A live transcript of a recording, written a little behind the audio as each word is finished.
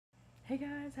Hey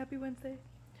guys, happy Wednesday.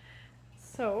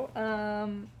 I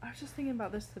was just thinking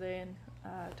about this today and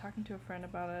talking to a friend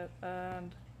about it,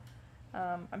 and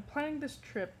I'm planning this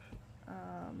trip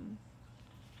um,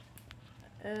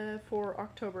 for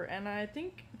October, and I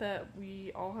think that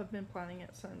we all have been planning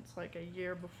it since like a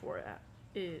year before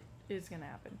it is gonna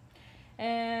happen.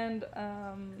 And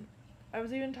I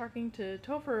was even talking to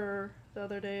Topher the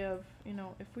other day of,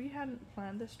 if we hadn't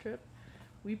planned this trip,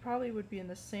 we probably would be in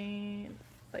the same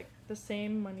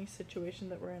money situation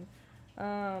that we're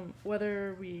in.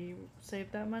 Whether we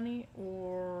saved that money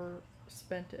or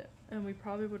spent it, and we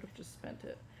probably would have just spent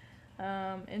it.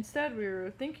 Instead, we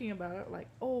were thinking about it like,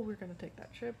 oh, we're gonna take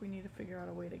that trip. We need to figure out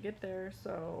a way to get there.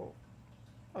 So,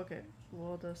 okay,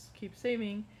 we'll just keep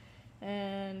saving.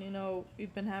 And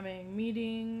we've been having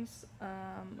meetings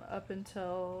up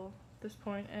until this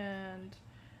point, and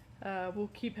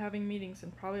we'll keep having meetings,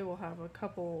 and probably we'll have a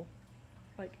couple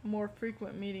like more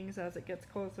frequent meetings as it gets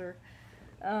closer.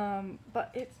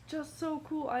 But it's just so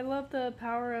cool. I love the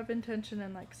power of intention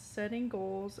and like setting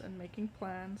goals and making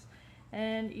plans,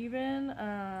 and even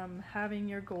having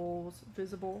your goals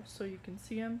visible so you can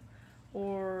see them,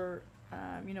 or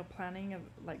planning of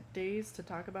like days to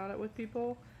talk about it with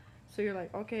people. So you're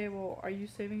like, okay, well, are you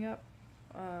saving up?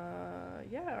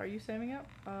 Yeah, are you saving up?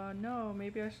 No,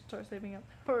 maybe I should start saving up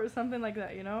or something like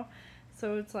that.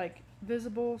 So it's like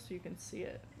visible so you can see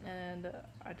it. And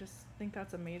I just think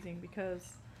that's amazing, because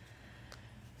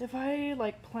if I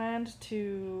like planned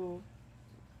to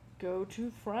go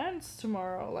to France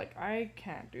tomorrow, like I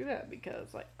can't do that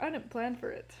because like I didn't plan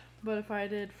for it. But if I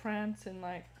did France in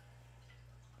like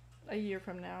a year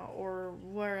from now, or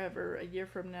wherever a year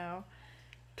from now,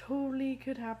 totally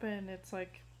could happen. It's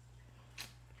like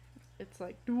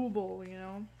doable.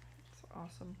 It's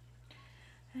awesome.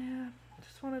 Yeah,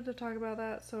 just wanted to talk about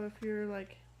that. So if you're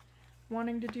like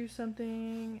wanting to do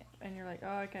something and you're like,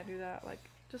 oh, I can't do that, like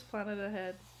just plan it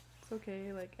ahead. It's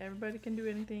okay. Like everybody can do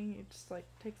anything. It just like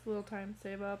takes a little time to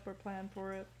save up or plan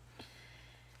for it.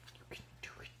 You can do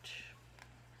it.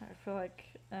 I feel like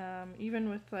even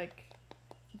with like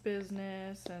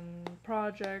business and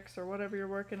projects or whatever you're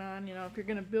working on, if you're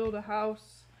gonna build a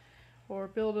house or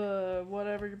build a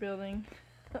whatever you're building,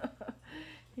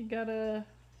 you gotta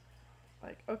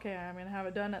like, okay, I'm gonna have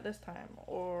it done at this time,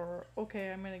 or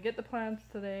okay, I'm gonna get the plans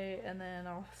today and then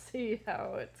I'll see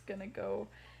how it's gonna go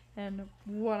and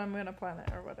what I'm gonna plan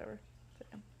it or whatever. So,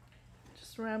 yeah.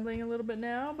 Just rambling a little bit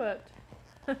now, but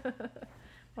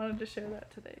wanted to share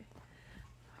that today.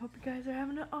 Hope you guys are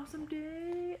having an awesome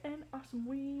day and awesome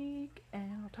week,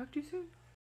 and I'll talk to you soon.